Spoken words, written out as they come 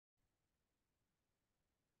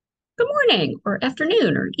Good morning, or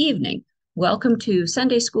afternoon, or evening. Welcome to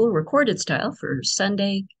Sunday School Recorded Style for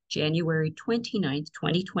Sunday, January 29th,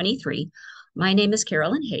 2023. My name is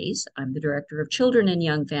Carolyn Hayes. I'm the Director of Children and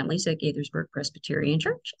Young Families at Gaithersburg Presbyterian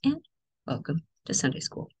Church, and welcome to Sunday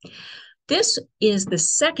School. This is the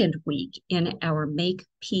second week in our Make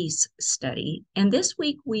Peace study, and this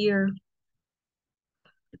week we're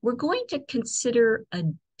going to consider a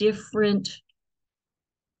different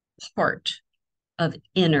part of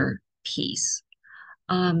inner peace.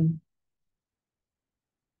 I'm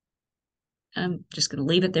just going to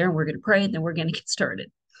leave it there and we're going to pray and then we're going to get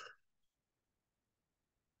started.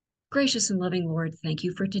 Gracious and loving Lord, thank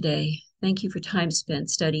you for today. Thank you for time spent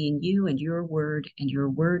studying you and your word in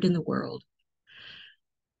the world.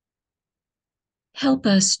 Help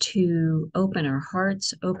us to open our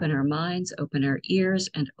hearts, open our minds, open our ears,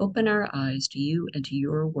 and open our eyes to you and to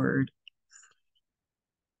your word.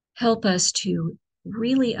 Help us to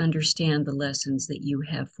really understand the lessons that you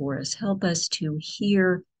have for us. Help us to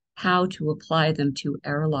hear how to apply them to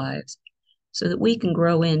our lives so that we can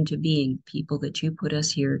grow into being people that you put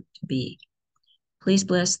us here to be. Please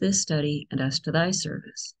bless this study and us to thy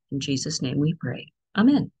service. In Jesus' name we pray.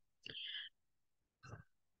 Amen.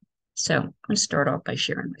 So I'm going to start off by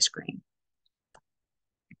sharing my screen.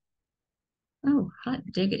 Oh, hot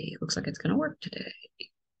diggity. It looks like it's going to work today.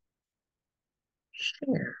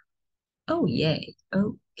 Share. Oh, yay.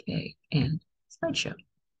 Okay. And slideshow.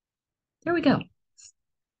 There we go.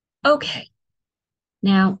 Okay.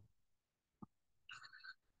 Now,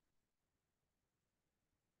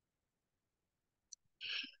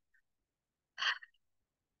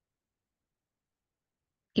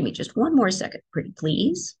 give me just one more second, pretty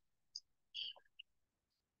please.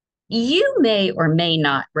 You may or may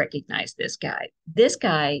not recognize this guy. This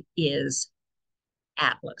guy is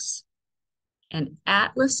Atlas. And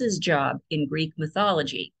Atlas's job in Greek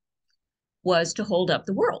mythology was to hold up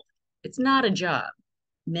the world. It's not a job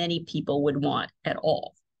many people would want at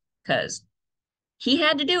all because he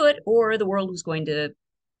had to do it or the world was going to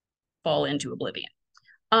fall into oblivion.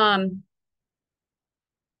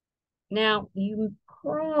 Now, you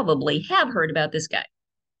probably have heard about this guy,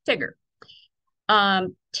 Tigger.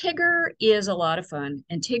 Tigger is a lot of fun,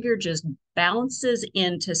 and Tigger just bounces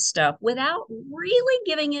into stuff without really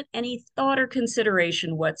giving it any thought or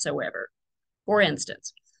consideration whatsoever. For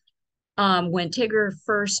instance, when Tigger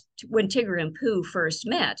and Pooh first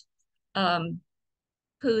met,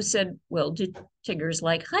 Pooh said, well, do Tiggers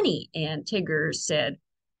like honey? And Tigger said,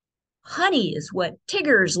 honey is what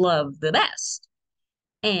Tiggers love the best.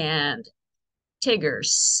 And Tigger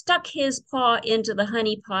stuck his paw into the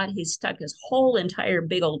honey pot. He stuck his whole entire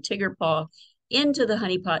big old Tigger paw into the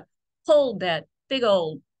honey pot, pulled that big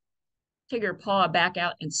old Tigger paw back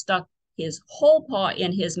out and stuck his whole paw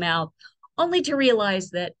in his mouth, only to realize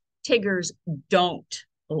that Tiggers don't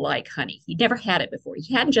like honey. He'd never had it before.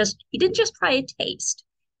 He didn't just try a taste.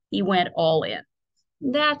 He went all in.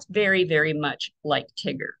 That's very, very much like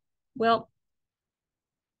Tigger. Well,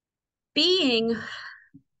 being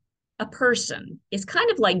a person is kind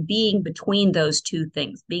of like being between those two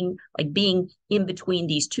things, being in between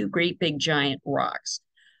these two great big giant rocks.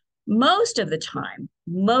 Most of the time,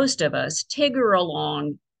 most of us Tigger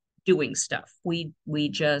along doing stuff. We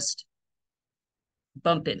just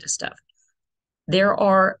bump into stuff. There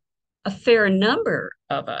are a fair number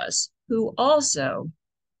of us who also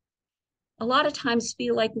a lot of times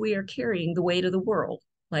feel like we are carrying the weight of the world.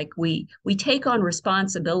 Like we take on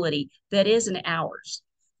responsibility that isn't ours.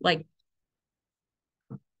 Like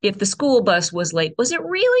if the school bus was late, was it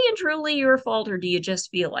really and truly your fault, or do you just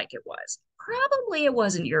feel like it was? Probably it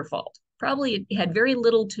wasn't your fault. Probably it had very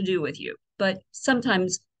little to do with you. But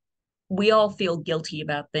sometimes we all feel guilty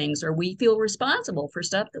about things, or we feel responsible for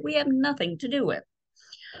stuff that we have nothing to do with.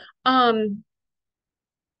 The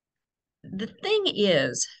thing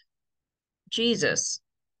is, Jesus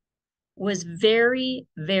was very,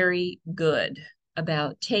 very good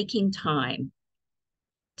about taking time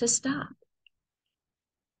to stop,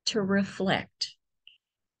 to reflect,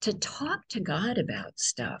 to talk to God about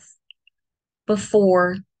stuff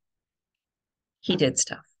before he did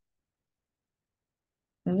stuff.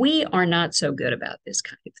 We are not so good about this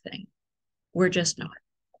kind of thing. We're just not.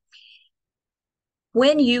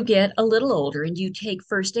 When you get a little older and you take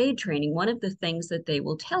first aid training, one of the things that they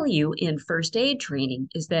will tell you in first aid training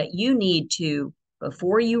is that you need to,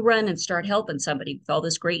 before you run and start helping somebody with all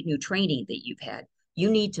this great new training that you've had, you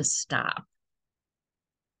need to stop.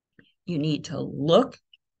 You need to look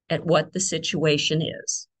at what the situation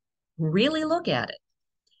is. Really look at it.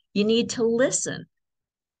 You need to listen.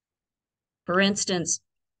 For instance,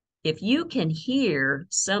 If you can hear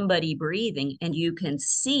somebody breathing and you can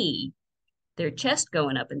see their chest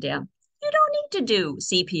going up and down, you don't need to do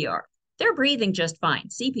CPR. They're breathing just fine.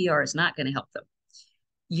 CPR is not going to help them.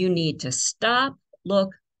 You need to stop,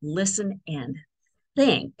 look, listen, and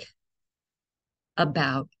think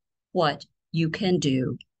about what you can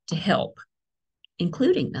do to help,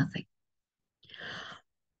 including nothing.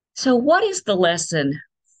 So, what is the lesson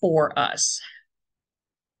for us?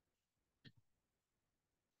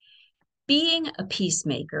 Being a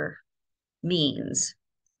peacemaker means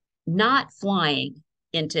not flying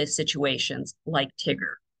into situations like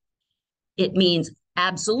Tigger. It means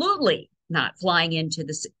absolutely not flying into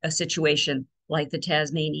a situation like the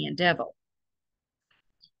Tasmanian devil.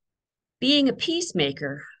 Being a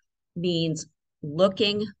peacemaker means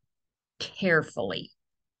looking carefully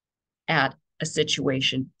at a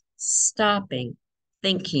situation, stopping,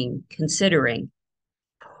 thinking, considering,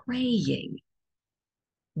 praying,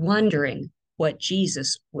 wondering what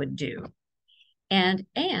Jesus would do, and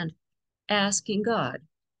asking God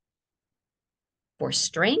for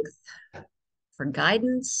strength, for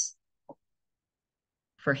guidance,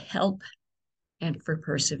 for help, and for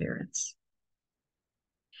perseverance.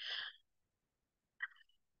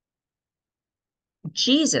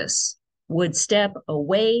 Jesus would step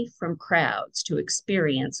away from crowds to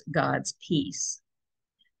experience God's peace.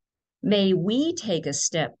 May we take a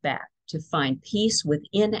step back to find peace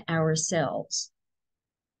within ourselves.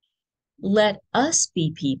 Let us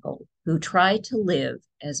be people who try to live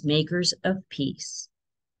as makers of peace.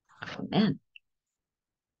 Amen.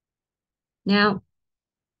 Now,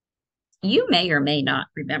 you may or may not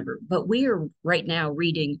remember, but we are right now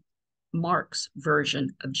reading Mark's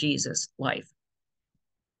version of Jesus' life.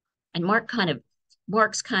 And Mark's kind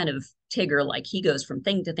of Tigger, like he goes from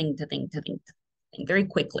thing to thing to thing to thing to thing very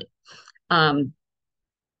quickly.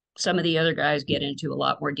 Some of the other guys get into a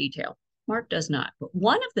lot more detail. Mark does not. But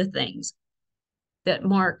one of the things that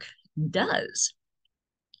Mark does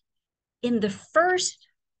in the first,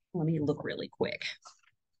 let me look really quick.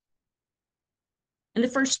 In the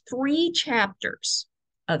first 3 chapters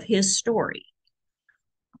of his story,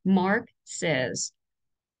 Mark says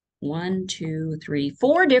 1, 2, 3,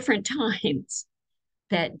 4 different times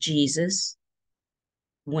that Jesus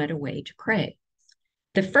went away to pray.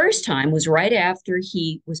 The first time was right after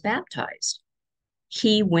he was baptized.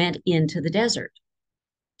 He went into the desert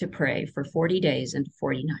to pray for 40 days and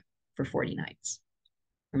 40 nights.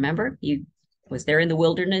 Remember, he was there in the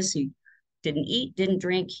wilderness. He didn't eat, didn't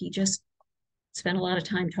drink. He just spent a lot of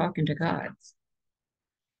time talking to God.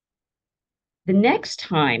 The next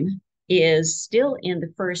time is still in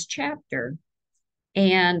the first chapter,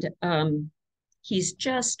 and he's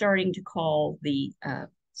just starting to call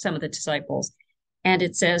some of the disciples. And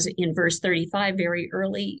it says in verse 35, very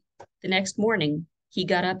early the next morning, he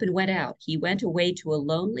got up and went out. He went away to a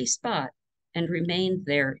lonely spot and remained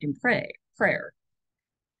there in prayer.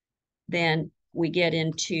 Then we get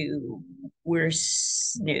into, we've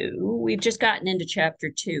just gotten into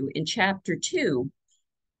chapter 2. In chapter 2,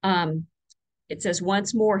 it says,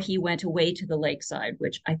 once more he went away to the lakeside,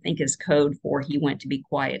 which I think is code for he went to be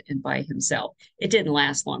quiet and by himself. It didn't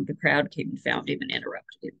last long. The crowd came and found him and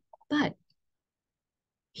interrupted him. But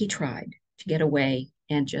he tried to get away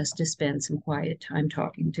and just to spend some quiet time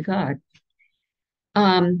talking to God.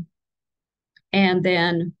 And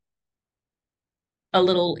then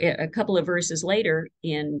a couple of verses later,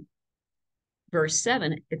 in verse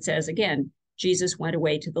 7, it says again, Jesus went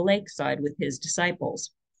away to the lakeside with his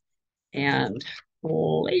disciples. And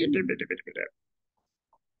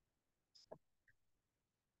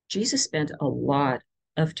Jesus spent a lot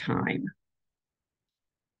of time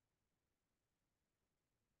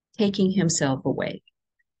taking himself away,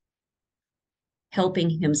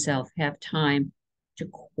 helping himself have time to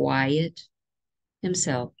quiet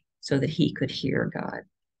himself so that he could hear God.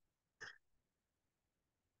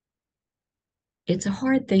 It's a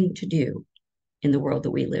hard thing to do in the world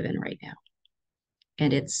that we live in right now.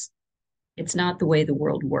 And it's not the way the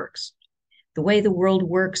world works. The way the world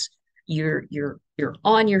works, you're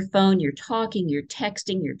on your phone, you're talking, you're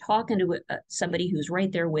texting, you're talking to somebody who's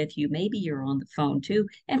right there with you. Maybe you're on the phone too.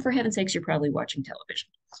 And for heaven's sakes, you're probably watching television.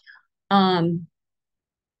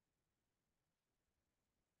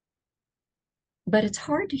 But it's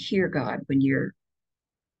hard to hear God when you're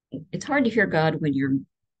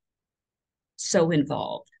so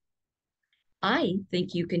involved. I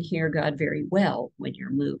think you can hear God very well when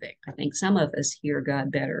you're moving. I think some of us hear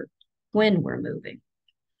God better when we're moving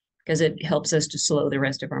because it helps us to slow the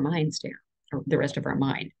rest of our minds down, or the rest of our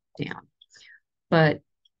mind down. But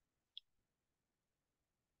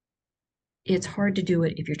it's hard to do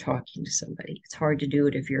it if you're talking to somebody. It's hard to do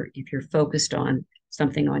it if you're focused on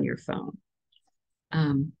something on your phone.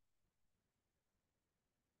 Um,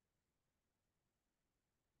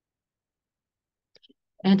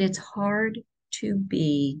 and it's hard to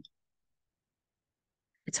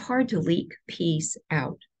leak peace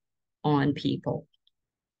out on people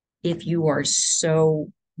if you are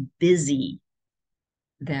so busy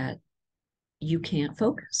that you can't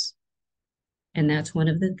focus. And that's one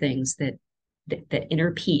of the things that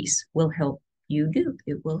inner peace will help you do.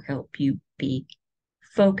 It will help you be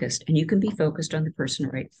focused, and you can be focused on the person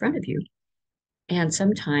right in front of you. And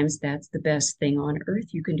sometimes that's the best thing on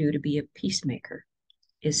earth you can do to be a peacemaker,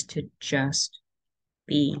 is to just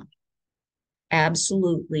be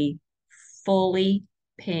absolutely fully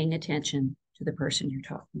paying attention to the person you're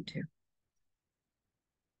talking to.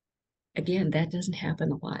 Again, that doesn't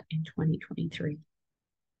happen a lot in 2023.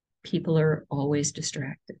 People are always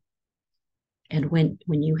distracted. And when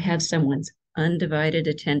you have someone's undivided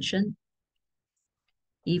attention,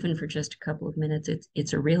 even for just a couple of minutes,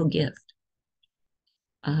 it's a real gift.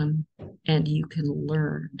 And you can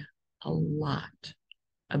learn a lot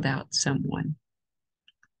about someone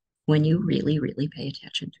when you really, really pay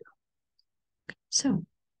attention to them. So,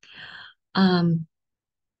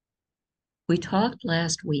 we talked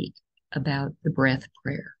last week about the breath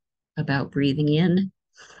prayer, about breathing in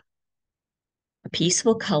a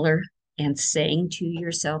peaceful color and saying to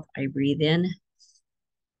yourself, I breathe in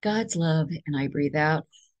God's love and I breathe out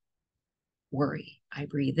worry. I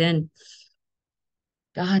breathe in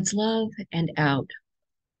God's love and out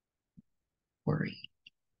worry.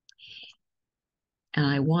 And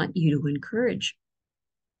I want to encourage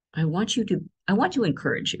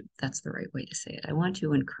you. That's the right way to say it. I want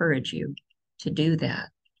to encourage you to do that.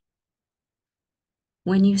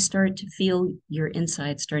 When you start to feel your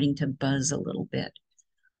inside starting to buzz a little bit,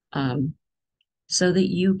 so that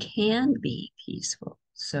you can be peaceful,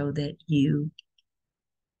 so that you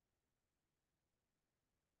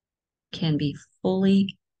can be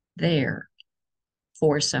fully there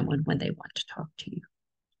for someone when they want to talk to you.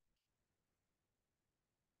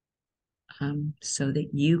 So that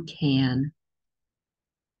you can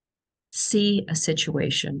see a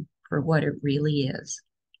situation for what it really is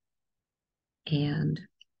and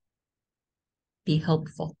be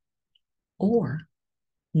helpful, or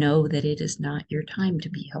know that it is not your time to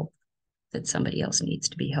be helpful, that somebody else needs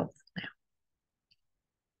to be helpful now.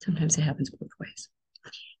 Sometimes it happens both ways.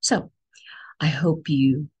 So I hope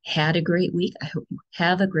you had a great week. I hope you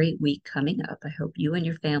have a great week coming up. I hope you and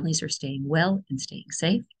your families are staying well and staying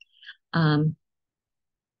safe. And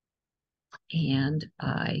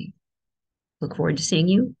I look forward to seeing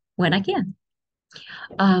you when I can.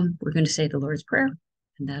 We're going to say the Lord's Prayer,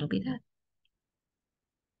 and that'll be that.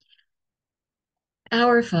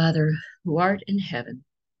 Our Father, who art in heaven,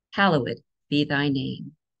 hallowed be thy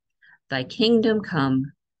name. Thy kingdom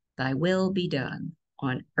come, thy will be done,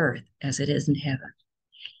 on earth as it is in heaven.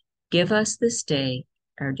 Give us this day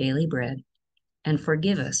our daily bread, and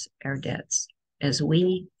forgive us our debts, as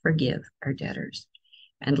we forgive our debtors.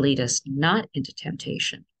 And lead us not into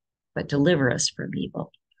temptation, but deliver us from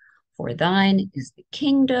evil. For thine is the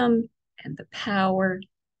kingdom, and the power,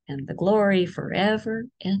 and the glory forever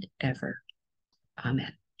and ever.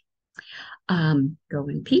 Amen. Go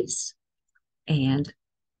in peace, and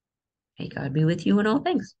may God be with you in all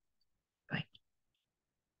things.